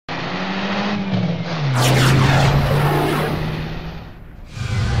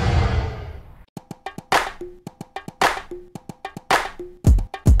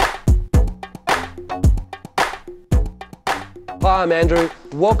Hi, I'm Andrew.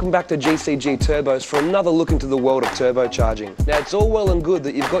 Welcome back to GCG Turbos for another look into the world of turbocharging. Now, it's all well and good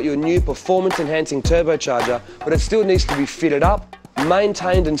that you've got your new performance-enhancing turbocharger, but it still needs to be fitted up,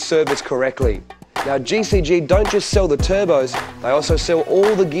 maintained and serviced correctly. Now, GCG don't just sell the turbos, they also sell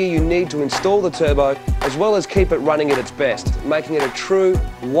all the gear you need to install the turbo, as well as keep it running at its best, making it a true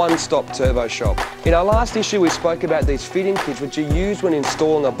one-stop turbo shop. In our last issue, we spoke about these fitting kits which are used when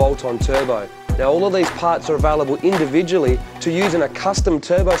installing a bolt-on turbo. Now, all of these parts are available individually to use in a custom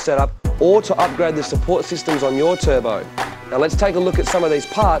turbo setup or to upgrade the support systems on your turbo. Now, let's take a look at some of these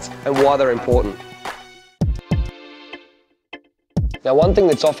parts and why they're important. Now, one thing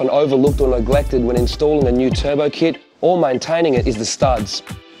that's often overlooked or neglected when installing a new turbo kit or maintaining it is the studs.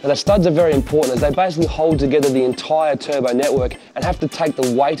 Now, the studs are very important as they basically hold together the entire turbo network and have to take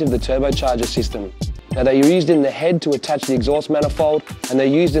the weight of the turbocharger system. Now, they're used in the head to attach the exhaust manifold, and they're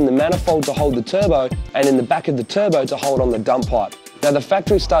used in the manifold to hold the turbo, and in the back of the turbo to hold on the dump pipe. Now, the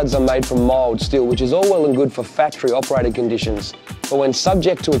factory studs are made from mild steel, which is all well and good for factory operating conditions, but when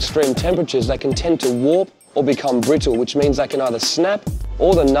subject to extreme temperatures, they can tend to warp or become brittle, which means they can either snap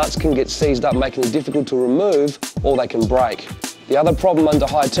or the nuts can get seized up, making it difficult to remove, or they can break. The other problem under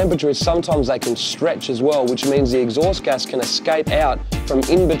high temperature is sometimes they can stretch as well, which means the exhaust gas can escape out from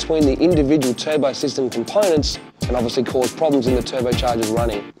in between the individual turbo system components and obviously cause problems in the turbochargers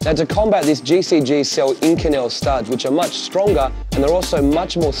running. Now, to combat this, GCG sell Inconel studs, which are much stronger and they're also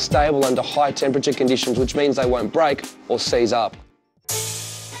much more stable under high temperature conditions, which means they won't break or seize up.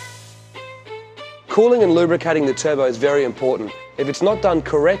 Cooling and lubricating the turbo is very important. If it's not done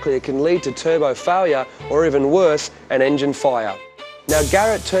correctly, it can lead to turbo failure or even worse, an engine fire. Now,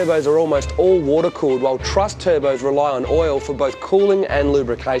 Garrett turbos are almost all water-cooled, while Truss turbos rely on oil for both cooling and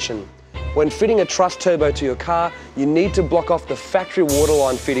lubrication. When fitting a Truss turbo to your car, you need to block off the factory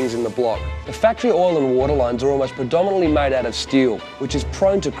waterline fittings in the block. The factory oil and water lines are almost predominantly made out of steel, which is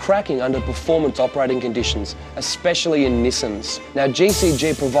prone to cracking under performance operating conditions, especially in Nissans. Now,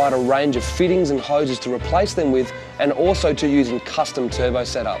 GCG provide a range of fittings and hoses to replace them with, and also to use in custom turbo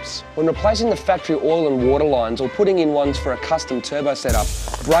setups. When replacing the factory oil and water lines or putting in ones for a custom turbo setup,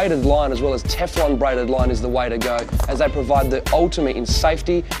 braided line as well as Teflon braided line is the way to go, as they provide the ultimate in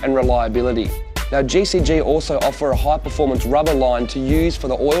safety and reliability. Now, GCG also offer a high-performance rubber line to use for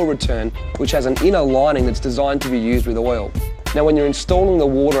the oil return, which has an inner lining that's designed to be used with oil. Now, when you're installing the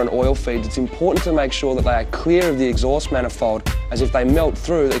water and oil feeds, it's important to make sure that they are clear of the exhaust manifold, as if they melt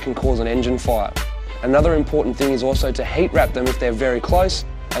through, they can cause an engine fire. Another important thing is also to heat wrap them if they're very close,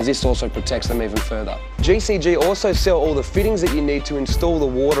 as this also protects them even further. GCG also sell all the fittings that you need to install the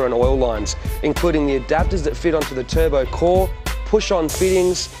water and oil lines, including the adapters that fit onto the turbo core, push-on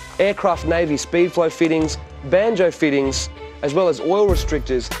fittings, aircraft Navy speed flow fittings, banjo fittings, as well as oil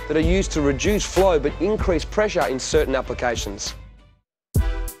restrictors that are used to reduce flow but increase pressure in certain applications.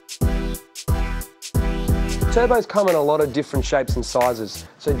 Turbos come in a lot of different shapes and sizes,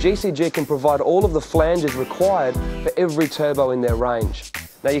 so GCG can provide all of the flanges required for every turbo in their range.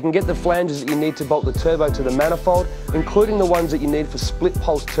 Now, you can get the flanges that you need to bolt the turbo to the manifold, including the ones that you need for split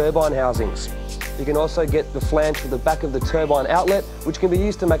pulse turbine housings. You can also get the flange for the back of the turbine outlet, which can be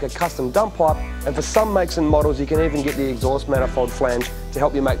used to make a custom dump pipe, and for some makes and models you can even get the exhaust manifold flange to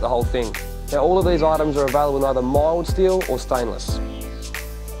help you make the whole thing. Now, all of these items are available in either mild steel or stainless.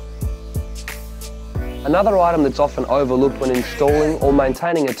 Another item that's often overlooked when installing or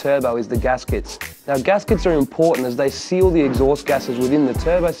maintaining a turbo is the gaskets. Now, gaskets are important as they seal the exhaust gases within the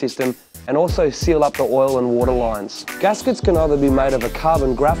turbo system and also seal up the oil and water lines. Gaskets can either be made of a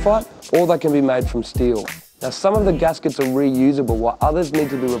carbon graphite or they can be made from steel. Now, some of the gaskets are reusable while others need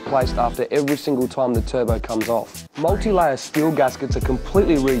to be replaced after every single time the turbo comes off. Multi-layer steel gaskets are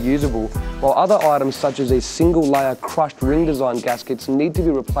completely reusable, while other items such as these single-layer crushed ring design gaskets need to be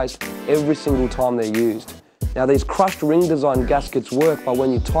replaced every single time they're used. Now, these crushed ring design gaskets work by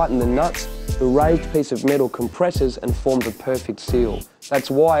when you tighten the nuts, the raised piece of metal compresses and forms a perfect seal. That's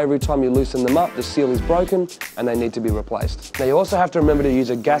why every time you loosen them up, the seal is broken and they need to be replaced. Now, you also have to remember to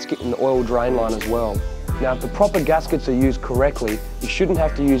use a gasket in the oil drain line as well. Now, if the proper gaskets are used correctly, you shouldn't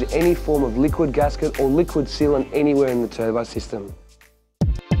have to use any form of liquid gasket or liquid sealant anywhere in the turbo system.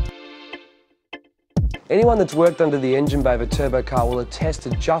 Anyone that's worked under the engine bay of a turbo car will attest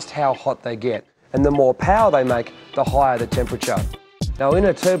to just how hot they get, and the more power they make, the higher the temperature. Now, in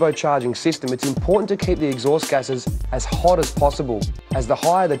a turbocharging system, it's important to keep the exhaust gases as hot as possible, as the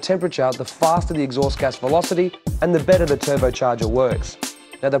higher the temperature, the faster the exhaust gas velocity, and the better the turbocharger works.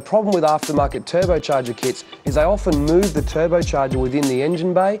 Now, the problem with aftermarket turbocharger kits is they often move the turbocharger within the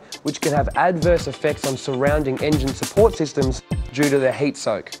engine bay, which can have adverse effects on surrounding engine support systems, due to their heat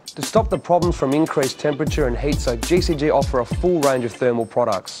soak. To stop the problems from increased temperature and heat soak, GCG offer a full range of thermal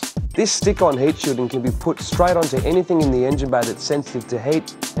products. This stick-on heat shielding can be put straight onto anything in the engine bay that's sensitive to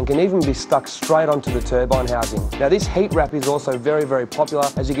heat and can even be stuck straight onto the turbine housing. Now this heat wrap is also very popular,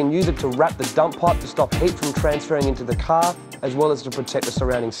 as you can use it to wrap the dump pipe to stop heat from transferring into the car, as well as to protect the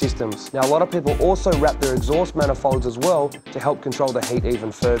surrounding systems. Now a lot of people also wrap their exhaust manifolds as well to help control the heat even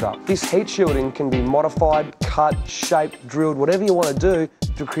further. This heat shielding can be modified, cut, shaped, drilled, whatever you want to do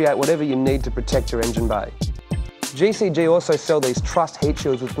to create whatever you need to protect your engine bay. GCG also sell these truss heat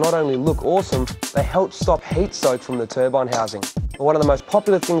shields which not only look awesome, they help stop heat soak from the turbine housing. One of the most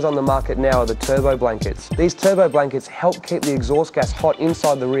popular things on the market now are the turbo blankets. These turbo blankets help keep the exhaust gas hot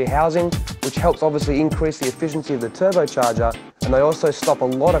inside the rear housing, which helps obviously increase the efficiency of the turbocharger, and they also stop a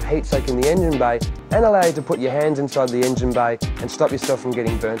lot of heat soak in the engine bay and allow you to put your hands inside the engine bay and stop yourself from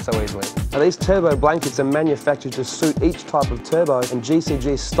getting burnt so easily. Now these turbo blankets are manufactured to suit each type of turbo, and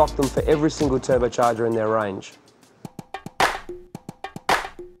GCG stock them for every single turbocharger in their range.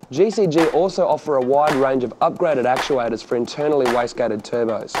 GCG also offer a wide range of upgraded actuators for internally wastegated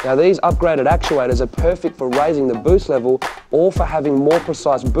turbos. Now these upgraded actuators are perfect for raising the boost level or for having more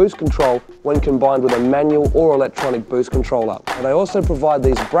precise boost control when combined with a manual or electronic boost controller. And they also provide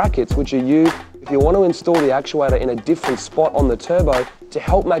these brackets which are used if you want to install the actuator in a different spot on the turbo to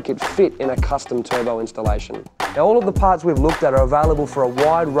help make it fit in a custom turbo installation. Now all of the parts we've looked at are available for a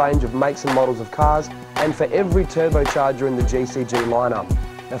wide range of makes and models of cars and for every turbocharger in the GCG lineup.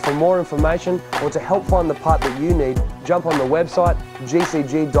 Now for more information or to help find the part that you need, jump on the website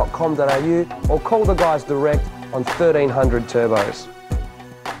gcg.com.au or call the guys direct on 1300 Turbos.